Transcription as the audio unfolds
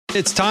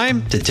It's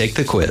time to take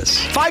the quiz.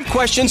 5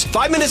 questions,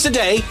 5 minutes a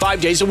day,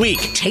 5 days a week.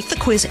 Take the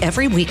quiz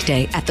every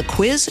weekday at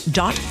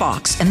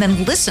thequiz.fox and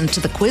then listen to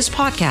the quiz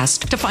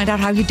podcast to find out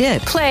how you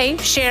did. Play,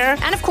 share,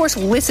 and of course,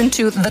 listen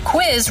to the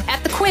quiz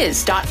at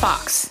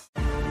thequiz.fox.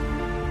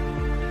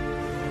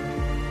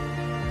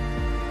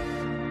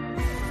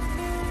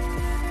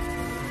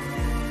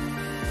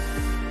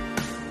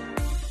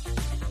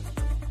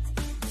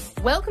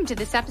 Welcome to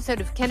this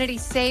episode of Kennedy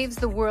Saves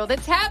the World.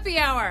 It's happy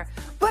hour,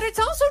 but it's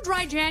also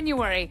dry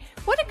January.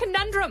 What a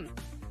conundrum.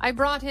 I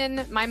brought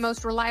in my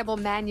most reliable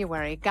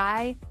manuary,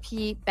 Guy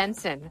P.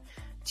 Benson,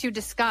 to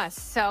discuss.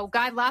 So,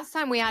 Guy, last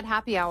time we had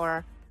happy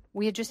hour,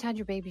 we had just had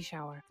your baby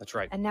shower. That's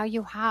right. And now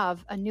you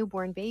have a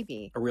newborn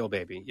baby. A real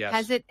baby,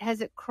 yes.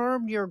 Has it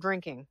curbed your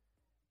drinking?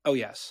 Oh,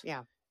 yes.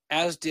 Yeah.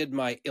 As did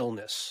my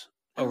illness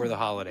over the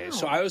holidays. Wow.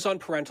 So I was on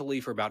parental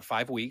leave for about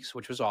 5 weeks,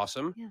 which was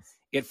awesome. Yes.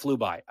 It flew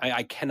by.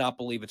 I cannot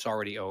believe it's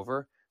already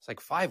over. It's like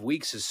 5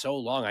 weeks is so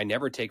long. I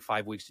never take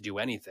 5 weeks to do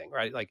anything,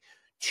 right? Like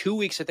 2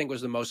 weeks, I think,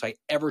 was the most I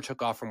ever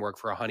took off from work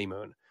for a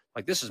honeymoon.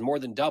 Like, this is more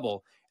than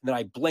double. And then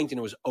I blinked and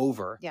it was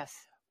over. Yes.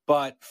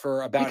 But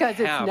for about because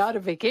half, it's not a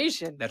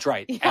vacation. That's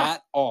right. Yeah.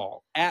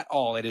 At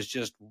all. It is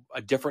just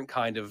a different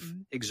kind of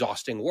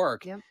exhausting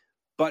work. Yep.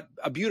 But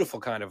a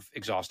beautiful kind of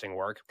exhausting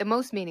work. The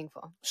most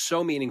meaningful.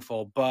 So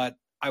meaningful, but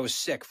I was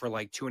sick for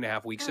like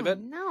 2.5 weeks of it.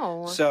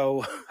 No.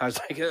 So I was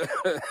like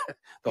the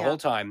whole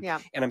time. Yeah.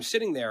 And I'm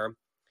sitting there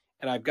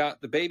and I've got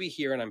the baby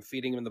here and I'm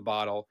feeding him the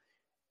bottle.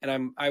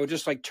 And I would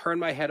just like turn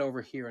my head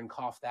over here and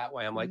cough that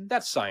way. I'm like,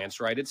 that's science,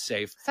 right? It's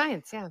safe.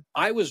 Science, yeah.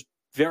 I was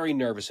very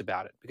nervous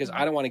about it because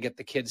I don't want to get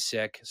the kid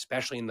sick,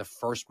 especially in the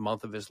first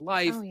month of his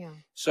life. Oh, yeah.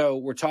 So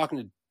we're talking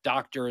to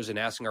doctors and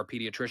asking our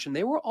pediatrician.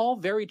 They were all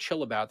very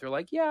chill about it. They're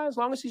like, yeah, as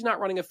long as he's not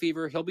running a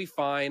fever, he'll be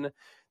fine.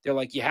 They're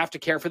like, you have to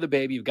care for the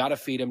baby. You've got to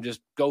feed him.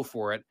 Just go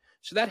for it.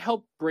 So that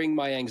helped bring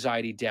my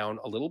anxiety down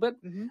a little bit.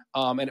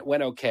 And it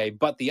went okay.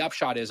 But the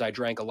upshot is I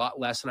drank a lot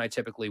less than I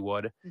typically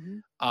would.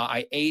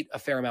 I ate a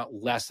fair amount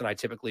less than I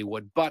typically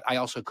would. But I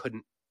also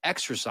couldn't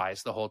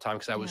exercise the whole time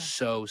because I was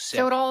so sick.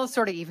 So it all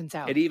sort of evens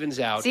out. It evens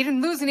out. So you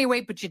didn't lose any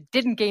weight, but you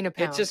didn't gain a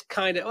pound. It just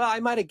kind of, well,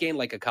 I might have gained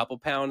like a couple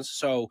pounds.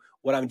 So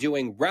what I'm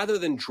doing, rather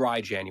than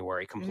dry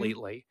January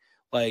completely,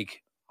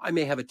 like I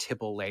may have a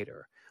tipple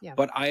later. Yeah.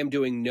 But I am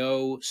doing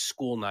no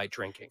school night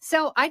drinking.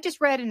 So I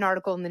just read an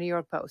article in the New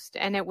York Post,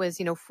 and it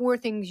was, 4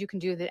 things you can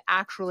do that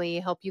actually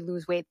help you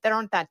lose weight that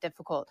aren't that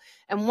difficult.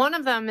 And one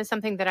of them is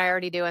something that I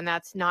already do, and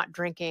that's not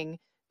drinking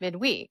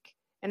midweek.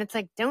 And it's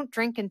like, don't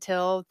drink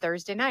until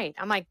Thursday night.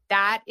 I'm like,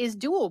 that is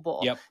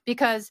doable. Yep.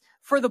 Because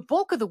for the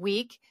bulk of the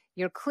week,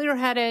 you're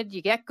clear-headed,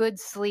 you get good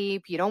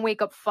sleep, you don't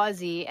wake up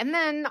fuzzy. And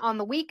then on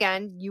the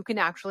weekend, you can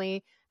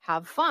actually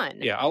have fun.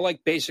 Yeah, I'll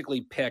like basically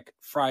pick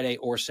Friday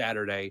or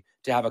Saturday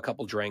to have a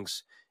couple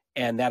drinks,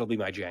 and that'll be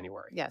my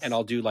January. Yes. And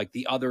I'll do like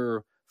the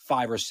other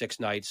 5 or 6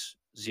 nights,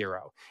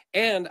 0.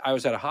 And I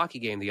was at a hockey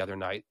game the other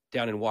night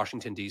down in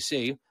Washington,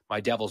 D.C. My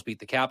Devils beat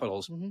the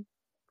Capitals.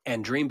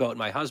 And Dreamboat,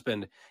 my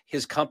husband,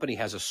 his company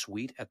has a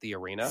suite at the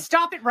arena.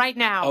 Stop it right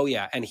now. Oh,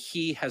 yeah. And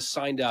he has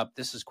signed up,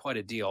 this is quite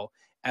a deal,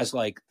 as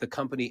like the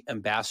company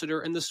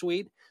ambassador in the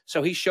suite.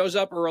 So he shows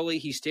up early,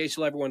 he stays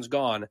till everyone's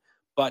gone,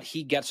 but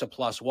he gets a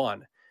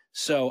 +1.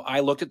 So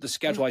I looked at the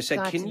schedule. I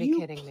said, can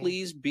you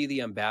please be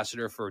the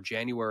ambassador for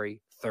January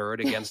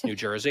 3rd against New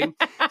Jersey?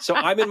 So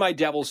I'm in my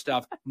Devil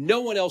stuff. No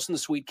one else in the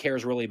suite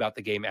cares really about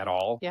the game at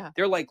all. Yeah.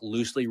 They're like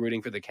loosely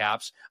rooting for the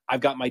Caps.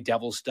 I've got my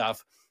Devil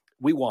stuff.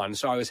 We won,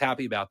 so I was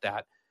happy about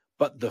that.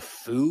 But the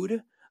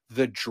food,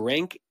 the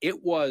drink,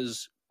 it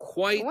was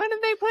quite when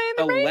did they play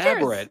in the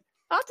elaborate. Rangers?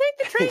 I'll take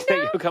the train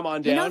down. You come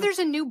on down. There's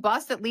a new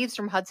bus that leaves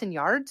from Hudson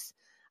Yards.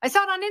 I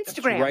saw it on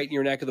Instagram. That's right in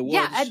your neck of the woods.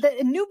 Yeah,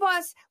 the new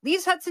bus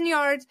leaves Hudson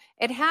Yards.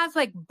 It has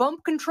like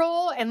bump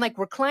control and like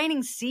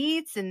reclining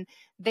seats, and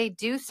they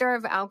do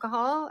serve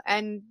alcohol.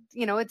 And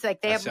it's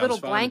like they have little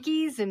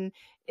blankies, and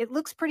it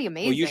looks pretty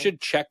amazing. Well, you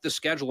should check the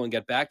schedule and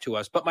get back to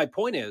us. But my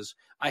point is,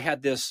 I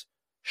had this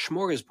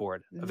smorgasbord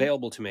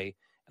available to me,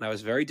 and I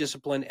was very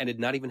disciplined and did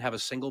not even have a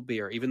single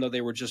beer, even though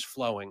they were just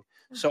flowing.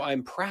 So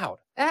I'm proud.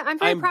 I'm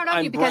very proud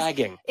of you because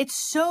bragging.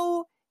 It's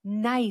so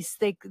nice.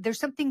 There's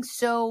something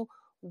so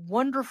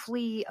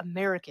wonderfully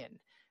American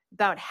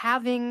about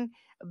having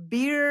a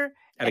beer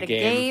at a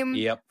game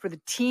for the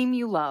team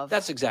you love.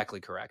 That's exactly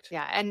correct.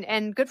 Yeah,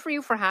 and good for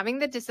you for having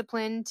the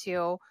discipline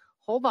to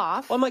hold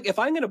off. Well, I'm like, if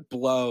I'm going to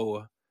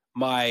blow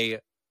my,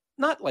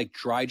 not like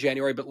dry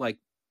January, but like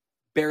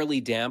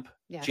barely damp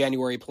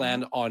January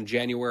plan on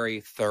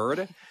January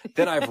 3rd,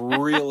 then I've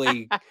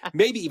really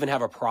maybe even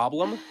have a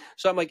problem.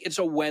 So I'm like, it's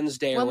a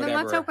Wednesday or whatever. Well,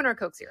 then let's open our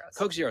Coke Zeros.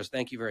 Coke Zeros,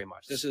 thank you very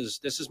much. This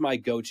is my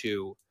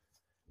go-to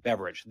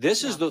beverage.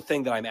 This is the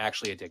thing that I'm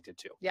actually addicted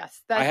to.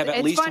 Yes. I have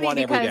at least one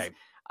every day.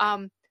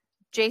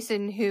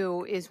 Jason,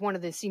 who is one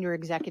of the senior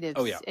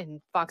executives in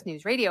Fox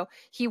News Radio,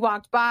 he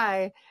walked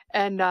by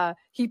and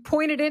he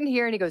pointed in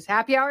here and he goes,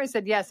 happy hour? I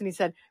said, yes. And he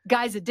said,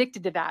 guy's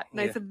addicted to that.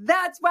 And I said,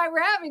 that's why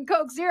we're having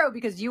Coke Zero,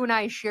 because you and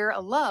I share a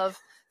love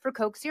for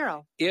Coke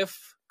Zero.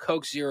 If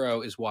Coke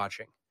Zero is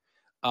watching,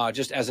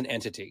 just as an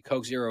entity.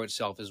 Coke Zero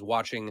itself is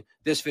watching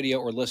this video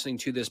or listening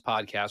to this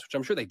podcast, which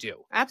I'm sure they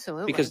do.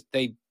 Absolutely. Because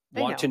they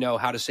want to know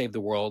how to save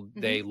the world.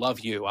 Mm-hmm. They love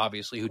you,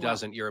 obviously. Who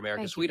doesn't? You're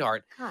America's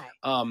sweetheart. Hi.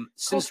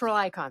 Since, cultural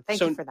icon. Thank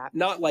you for that.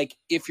 Not like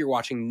if you're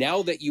watching,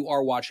 now that you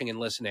are watching and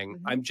listening,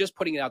 Mm-hmm. I'm just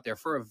putting it out there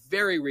for a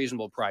very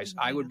reasonable price.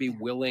 I would be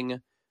willing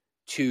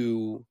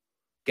to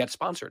get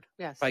sponsored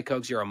by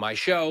Coke Zero. My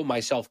show,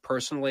 myself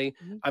personally,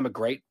 I'm a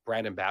great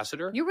brand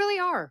ambassador. You really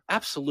are.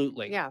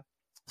 Absolutely. Yeah.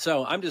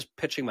 So I'm just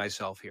pitching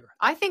myself here.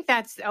 I think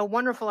that's a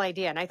wonderful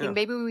idea. And I think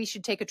maybe we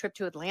should take a trip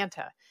to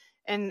Atlanta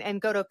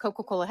and go to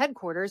Coca-Cola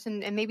headquarters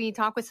and maybe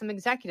talk with some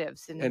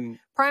executives and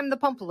prime the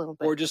pump a little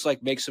bit. Or just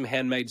like make some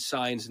handmade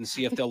signs and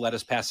see if they'll let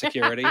us pass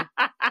security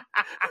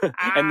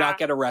and not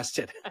get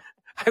arrested.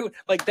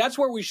 That's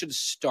where we should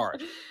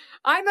start.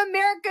 I'm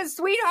America's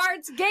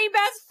sweetheart's gay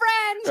best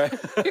friend.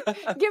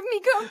 Give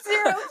me Coke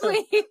Zero,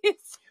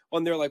 please. Well,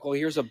 and they're like, well,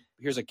 here's a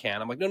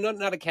can. I'm like, no,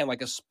 not a can,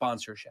 like a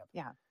sponsorship.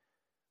 Yeah.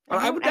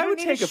 I would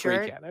take a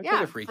free can. I'd take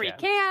a free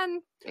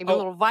can. Maybe a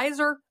little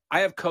visor. I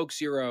have Coke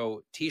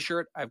Zero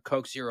t-shirt. I have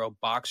Coke Zero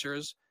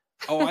boxers.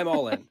 Oh, I'm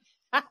all in.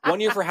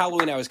 1 year for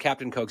Halloween, I was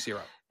Captain Coke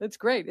Zero. That's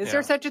great. Is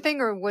there such a thing,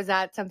 or was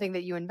that something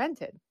that you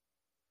invented?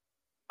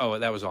 Oh,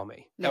 that was all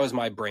me. That was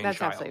my brainchild.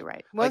 That's absolutely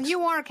right. Well,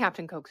 you are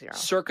Captain Coke Zero.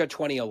 Circa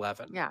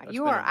 2011. Yeah,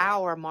 you are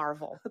our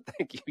Marvel.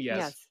 Thank you.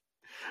 Yes.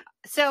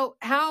 So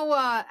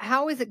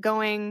how is it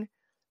going?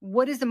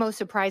 What is the most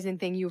surprising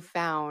thing you've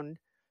found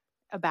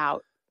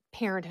about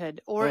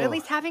parenthood, or at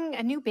least having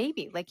a new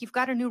baby? Like, you've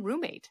got a new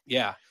roommate.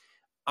 Yeah.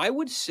 I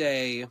would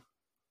say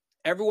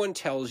everyone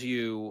tells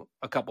you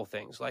a couple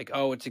things like,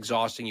 oh, it's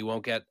exhausting. You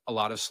won't get a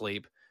lot of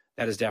sleep.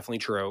 That is definitely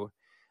true.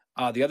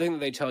 The other thing that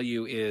they tell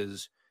you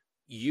is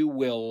you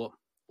will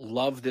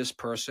love this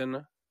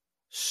person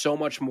so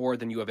much more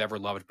than you have ever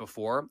loved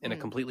before in a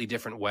completely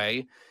different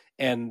way.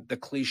 And the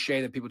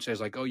cliche that people say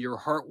is like, oh, your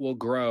heart will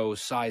grow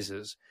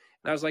sizes.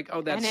 And I was like,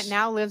 oh, that's... And it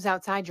now lives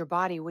outside your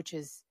body, which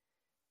is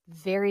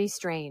very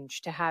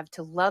strange to have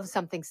to love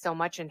something so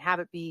much and have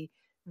it be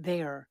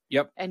there.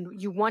 Yep. And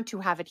you want to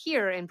have it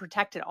here and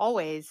protect it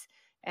always.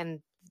 And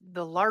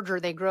the larger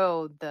they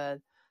grow,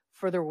 the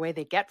further away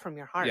they get from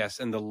your heart. Yes,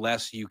 and the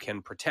less you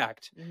can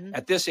protect. Mm-hmm.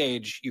 At this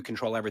age, you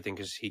control everything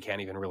because he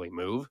can't even really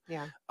move.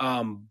 Yeah.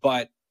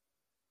 But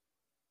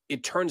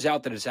it turns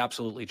out that it's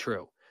absolutely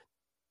true.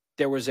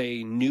 There was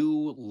a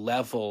new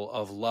level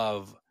of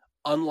love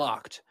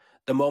unlocked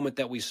the moment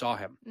that we saw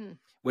him,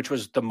 which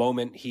was the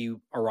moment he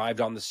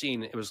arrived on the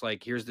scene. It was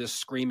like, here's this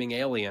screaming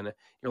alien.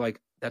 You're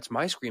like, that's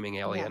my screaming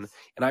alien. Yes.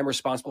 And I'm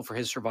responsible for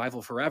his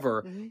survival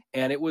forever. Mm-hmm.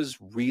 And it was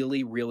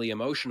really, really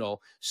emotional.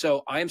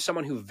 So I am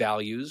someone who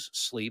values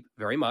sleep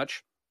very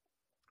much.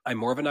 I'm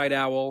more of a night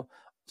owl.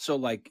 So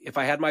like if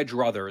I had my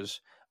druthers,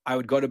 I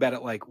would go to bed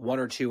at like 1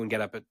 or 2 and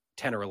get up at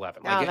 10 or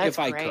 11. Like if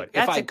I could.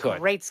 That's a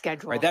great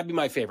schedule. Right, that'd be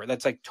my favorite.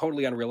 That's like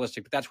totally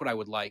unrealistic, but that's what I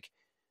would like.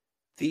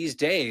 These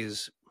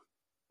days,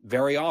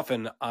 very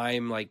often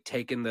I'm like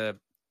taking the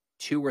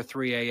 2 or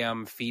 3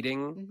 a.m.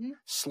 feeding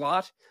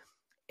slot,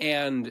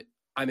 and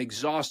I'm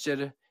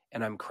exhausted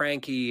and I'm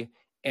cranky.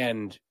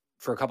 And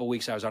for a couple of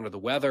weeks I was under the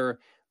weather,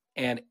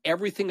 and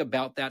everything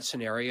about that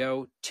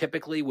scenario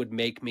typically would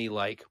make me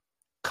like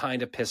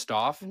kind of pissed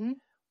off. Mm-hmm.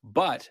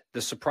 But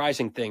the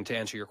surprising thing, to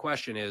answer your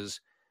question,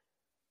 is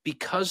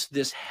because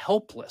this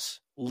helpless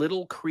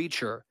little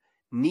creature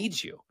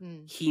needs you,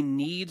 he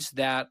needs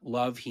that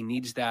love, he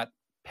needs that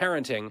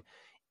parenting,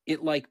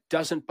 it like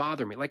doesn't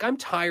bother me. Like I'm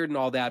tired and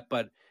all that,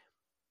 but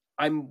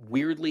I'm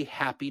weirdly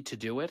happy to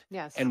do it.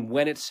 Yes. And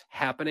when it's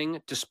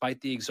happening,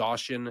 despite the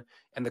exhaustion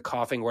and the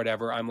coughing or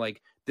whatever, I'm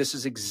like, this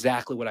is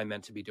exactly what I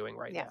meant to be doing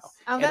right now.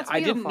 Oh, that's and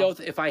I didn't know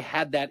if I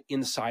had that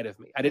inside of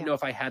me. I didn't know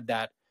if I had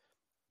that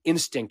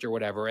instinct or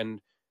whatever, and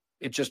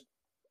it just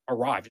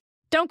arrived.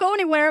 Don't go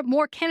anywhere.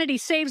 More Kennedy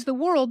Saves the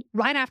World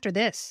right after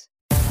this.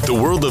 The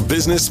world of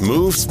business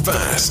moves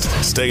fast.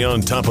 Stay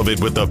on top of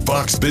it with the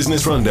Fox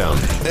Business Rundown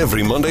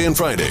every Monday and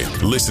Friday.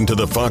 Listen to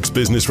the Fox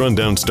Business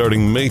Rundown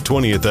starting May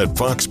 20th at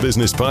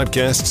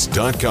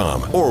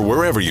foxbusinesspodcasts.com or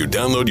wherever you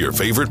download your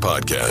favorite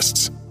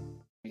podcasts.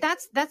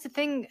 That's the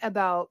thing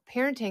about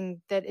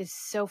parenting that is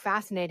so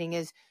fascinating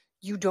is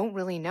you don't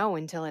really know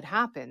until it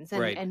happens.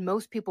 And, and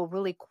most people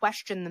really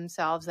question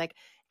themselves like,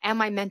 am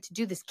I meant to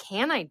do this?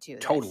 Can I do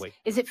this? Totally.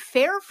 Is it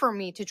fair for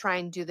me to try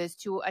and do this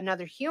to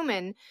another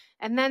human?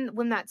 And then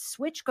when that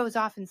switch goes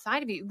off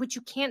inside of you, which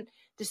you can't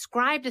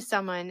describe to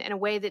someone in a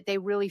way that they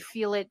really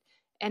feel it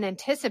and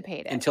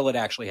anticipate it. Until it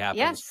actually happens.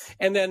 Yes.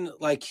 And then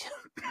like,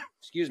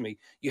 excuse me,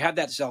 you have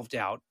that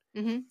self-doubt.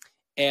 Mm-hmm.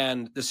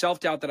 And the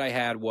self-doubt that I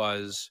had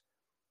was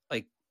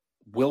like,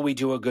 will we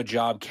do a good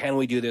job? Can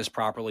we do this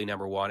properly?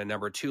 Number one. And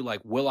number two,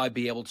 like, will I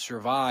be able to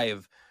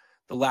survive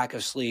the lack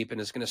of sleep, and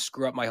it's going to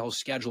screw up my whole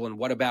schedule? And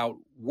what about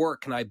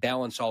work? Can I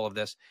balance all of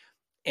this?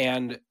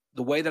 And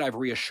the way that I've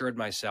reassured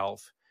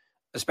myself,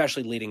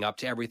 especially leading up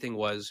to everything,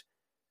 was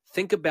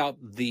think about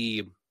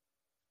the,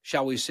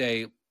 shall we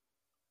say,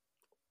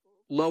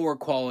 lower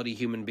quality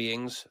human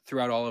beings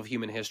throughout all of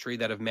human history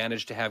that have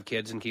managed to have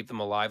kids and keep them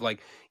alive.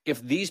 Like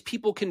if these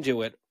people can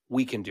do it,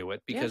 we can do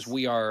it because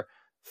we are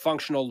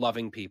functional,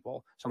 loving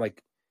people. So I'm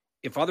like,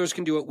 if others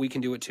can do it, we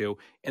can do it too.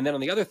 And then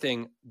on the other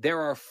thing, there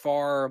are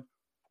far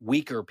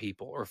weaker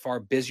people or far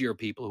busier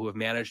people who have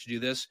managed to do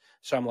this.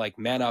 So I'm like,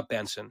 man up,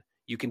 Benson.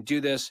 You can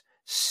do this.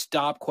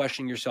 Stop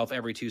questioning yourself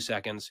every 2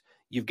 seconds.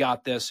 You've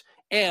got this.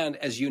 And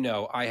as you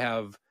know, I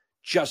have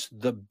just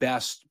the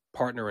best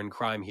partner in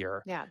crime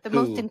here. Yeah, the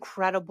most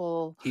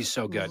incredible, he's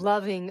so good,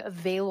 loving,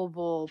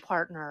 available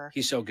partner.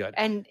 He's so good.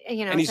 And,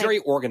 you know, and he's very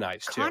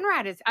organized too.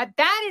 Conrad is,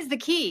 that is the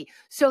key.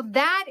 So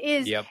that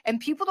is, Yep.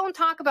 and people don't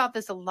talk about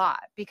this a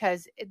lot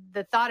because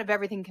the thought of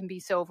everything can be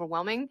so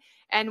overwhelming.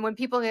 And when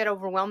people get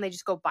overwhelmed, they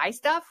just go buy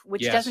stuff,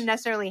 which Yes. doesn't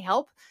necessarily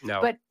help.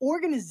 No. But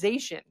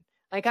organization.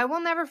 Like, I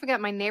will never forget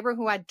my neighbor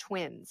who had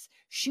twins.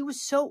 She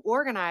was so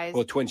organized.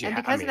 Well, twins, and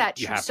because of that,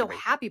 she was so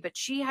happy. But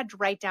she had to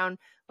write down,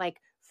 like,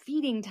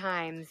 feeding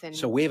times. And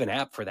so we have an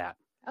app for that.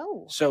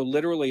 Oh. So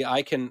literally,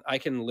 I can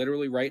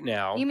literally right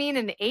now. You mean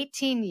in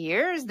 18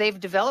 years, they've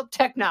developed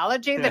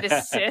technology that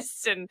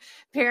assists in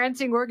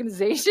parenting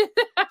organization?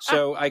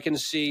 So I can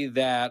see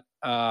that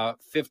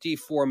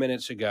 54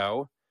 minutes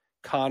ago,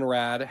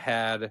 Conrad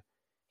had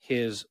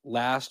his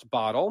last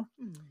bottle,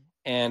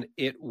 and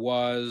it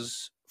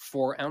was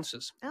 4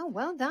 ounces. Oh,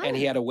 well done. And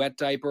he had a wet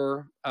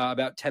diaper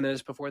about 10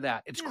 minutes before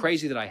that. It's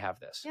crazy that I have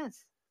this.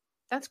 Yes.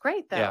 That's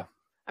great, though. Yeah.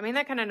 I mean,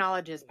 that kind of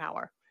knowledge is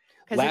power.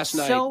 Because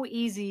it's so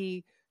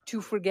easy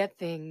to forget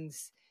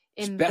things.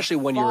 Especially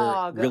when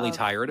you're really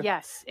tired.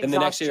 Yes. And the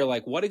next day you're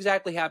like, what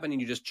exactly happened?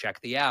 And you just check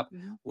the app.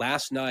 Mm-hmm.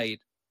 Last night,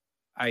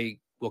 I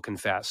will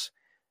confess,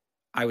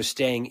 I was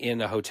staying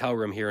in a hotel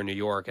room here in New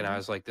York, and I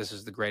was like, this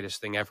is the greatest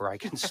thing ever. I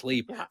can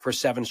sleep for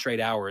 7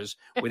 straight hours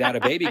without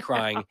a baby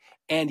crying.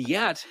 And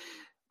yet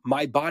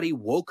my body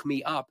woke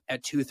me up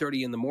at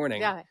 2:30 in the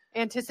morning. Yeah,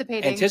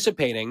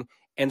 anticipating.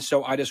 And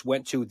so I just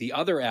went to the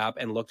other app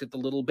and looked at the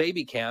little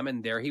baby cam,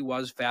 and there he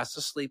was fast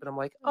asleep. And I'm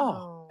like,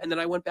 oh. And then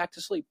I went back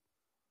to sleep.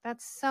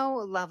 That's so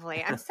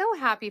lovely. I'm so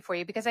happy for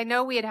you because I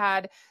know we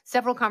had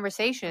several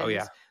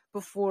conversations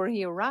before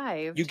he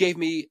arrived. You gave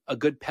me a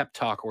good pep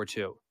talk or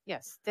two.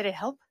 Yes. Did it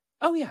help?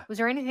 Oh, yeah. Was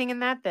there anything in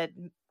that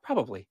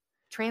probably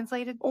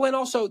translated? Oh, and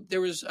also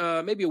there was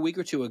maybe a week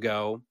or two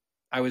ago,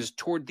 I was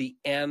toward the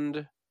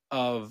end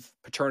of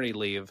paternity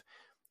leave,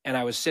 and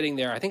I was sitting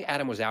there. I think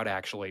Adam was out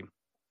actually,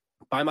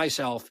 by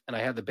myself, and I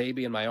had the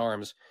baby in my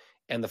arms,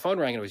 and the phone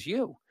rang, and it was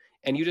you.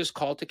 And you just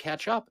called to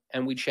catch up,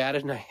 and we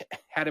chatted, and I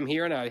had him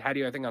here, and I had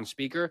you, I think, on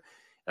speaker. And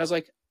I was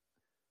like,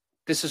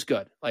 this is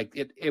good. Like,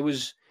 it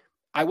was,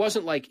 I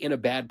wasn't, like, in a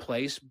bad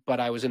place, but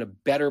I was in a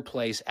better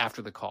place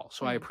after the call.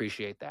 So I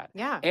appreciate that.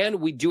 Yeah.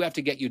 And we do have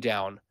to get you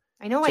down.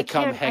 I know. I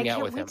can't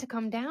wait to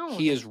come down.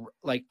 He is,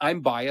 like,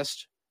 I'm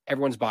biased.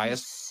 Everyone's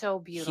biased. He's so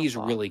beautiful. He's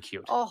really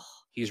cute. Oh.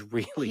 He's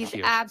really cute.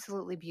 He's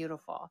absolutely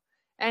beautiful.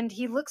 And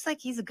he looks like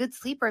he's a good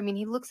sleeper. I mean,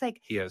 he looks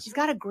like he's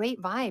got a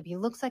great vibe. He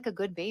looks like a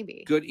good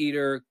baby. Good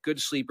eater, good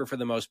sleeper for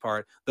the most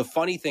part. The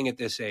funny thing at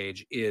this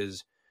age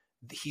is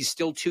he's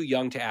still too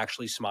young to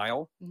actually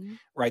smile,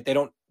 right? They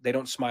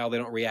don't smile. They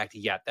don't react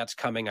yet. That's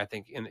coming, I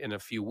think, in a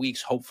few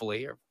weeks,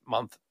 hopefully, or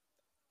month.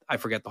 I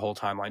forget the whole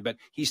timeline, but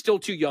he's still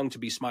too young to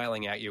be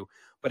smiling at you.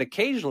 But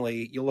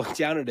occasionally you look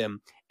down at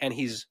him and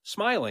he's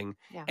smiling,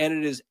 and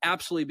it is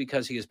absolutely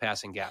because he is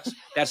passing gas.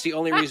 That's the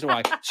only reason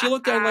why. So you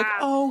look down like,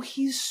 oh,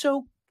 he's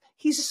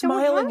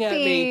smiling so at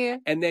me.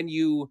 And then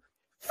you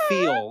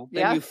feel,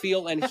 you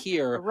feel and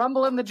hear a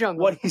rumble in the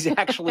jungle. What he's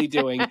actually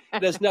doing.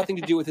 It has nothing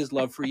to do with his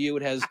love for you.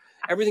 It has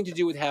everything to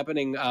do with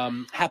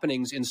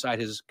happenings inside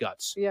his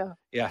guts. Yeah.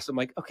 Yeah. So I'm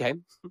like, okay,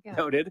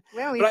 noted.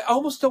 Well, but I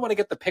almost still want to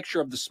get the picture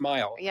of the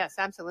smile. Yes,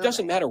 absolutely. It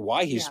doesn't matter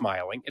why he's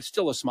smiling. It's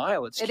still a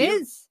smile. It's cute. It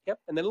is. Yep.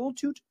 And then a little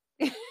toot.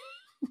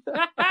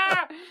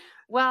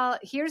 Well,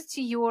 here's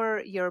to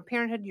your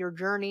parenthood, your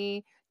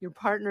journey, your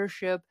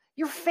partnership,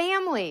 your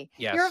family.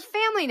 Yes. You're a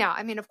family now.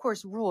 I mean, of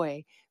course,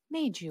 Roy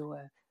made you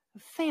a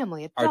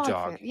family, Our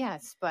dog.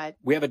 Yes, but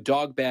we have a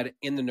dog bed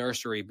in the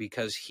nursery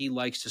because he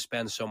likes to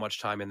spend so much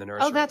time in the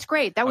nursery. Oh, that's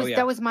great. That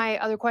was my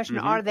other question.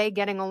 Mm-hmm. Are they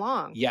getting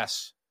along?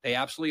 Yes, they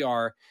absolutely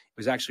are. It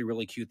was actually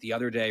really cute. The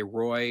other day,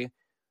 Roy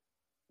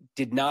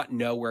did not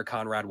know where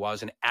Conrad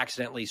was and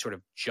accidentally sort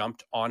of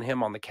jumped on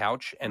him on the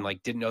couch and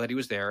like didn't know that he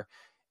was there.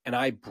 And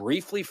I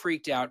briefly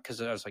freaked out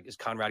because I was like, is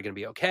Conrad going to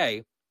be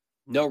okay?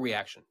 No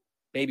reaction.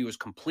 Baby was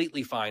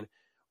completely fine.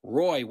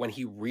 Roy, when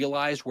he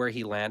realized where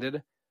he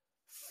landed,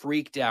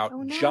 freaked out,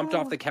 jumped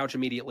off the couch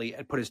immediately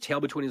and put his tail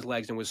between his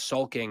legs and was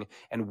sulking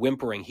and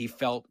whimpering. He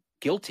felt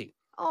guilty.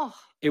 Oh,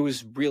 it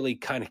was really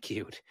kind of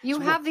cute. You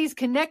have these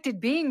connected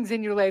beings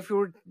in your life who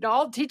are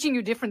all teaching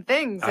you different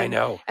things. I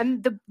know.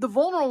 And the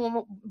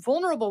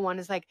vulnerable one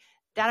is like,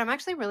 Dad, I'm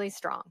actually really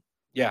strong.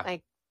 Yeah.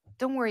 Like,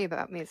 don't worry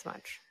about me as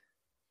much.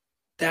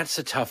 That's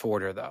a tough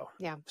order, though.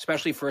 Yeah.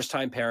 Especially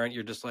first-time parent,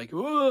 you're just like,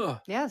 whoa.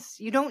 Yes.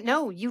 You don't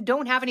know. You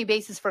don't have any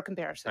basis for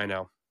comparison. I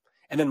know.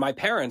 And then my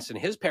parents and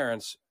his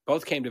parents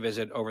both came to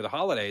visit over the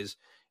holidays.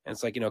 And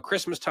it's like,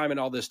 Christmas time and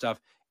all this stuff.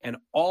 And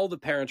all the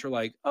parents were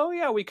like, oh,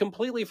 yeah, we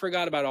completely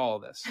forgot about all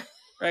of this.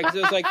 Right, because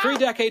it was like 3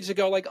 decades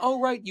ago, like, oh,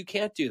 right, you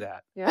can't do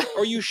that. Yeah.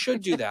 Or you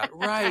should do that.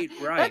 Right.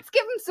 Let's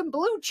give him some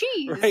blue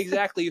cheese. Right,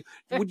 exactly.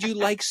 Would you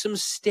like some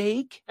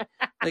steak?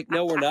 Like,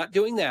 no, we're not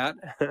doing that.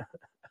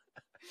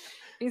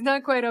 He's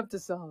not quite up to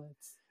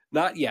solids.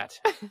 Not yet.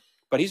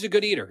 But he's a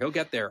good eater. He'll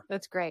get there.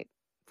 That's great.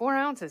 4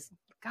 ounces.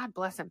 God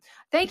bless him.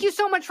 Thank you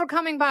so much for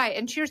coming by,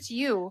 and cheers to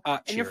you and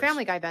your Cheers.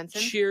 family, Guy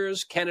Benson.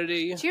 Cheers,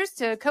 Kennedy. Cheers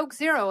to Coke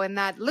Zero and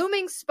that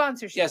looming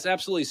sponsorship. Yes,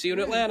 absolutely. See you in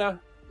Atlanta.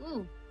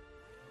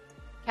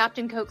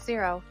 Captain Coke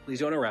Zero. Please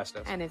don't arrest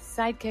us. And his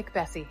sidekick,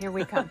 Bessie. Here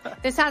we come.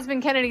 This has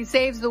been Kennedy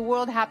Saves the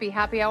World Happy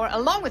Hour.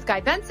 Along with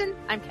Guy Benson,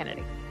 I'm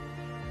Kennedy.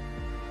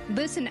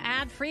 Listen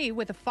ad-free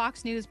with a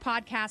Fox News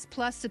Podcast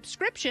Plus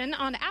subscription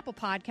on Apple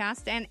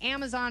Podcasts, and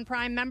Amazon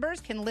Prime members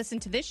can listen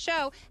to this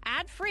show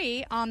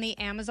ad-free on the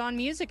Amazon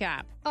Music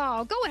app.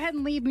 Oh, go ahead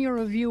and leave me a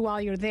review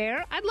while you're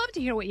there. I'd love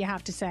to hear what you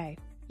have to say.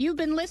 You've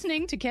been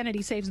listening to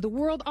Kennedy Saves the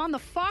World on the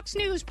Fox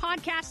News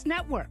Podcast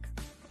Network.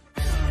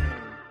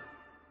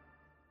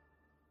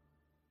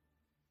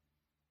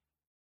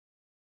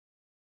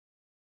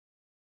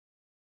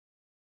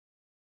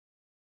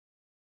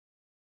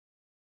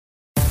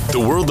 The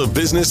world of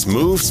business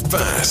moves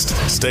fast.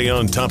 Stay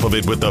on top of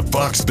it with the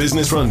Fox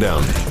Business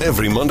Rundown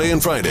every Monday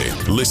and Friday.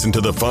 Listen to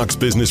the Fox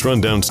Business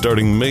Rundown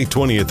starting May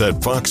 20th at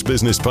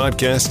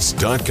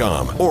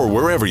foxbusinesspodcasts.com or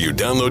wherever you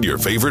download your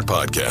favorite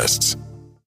podcasts.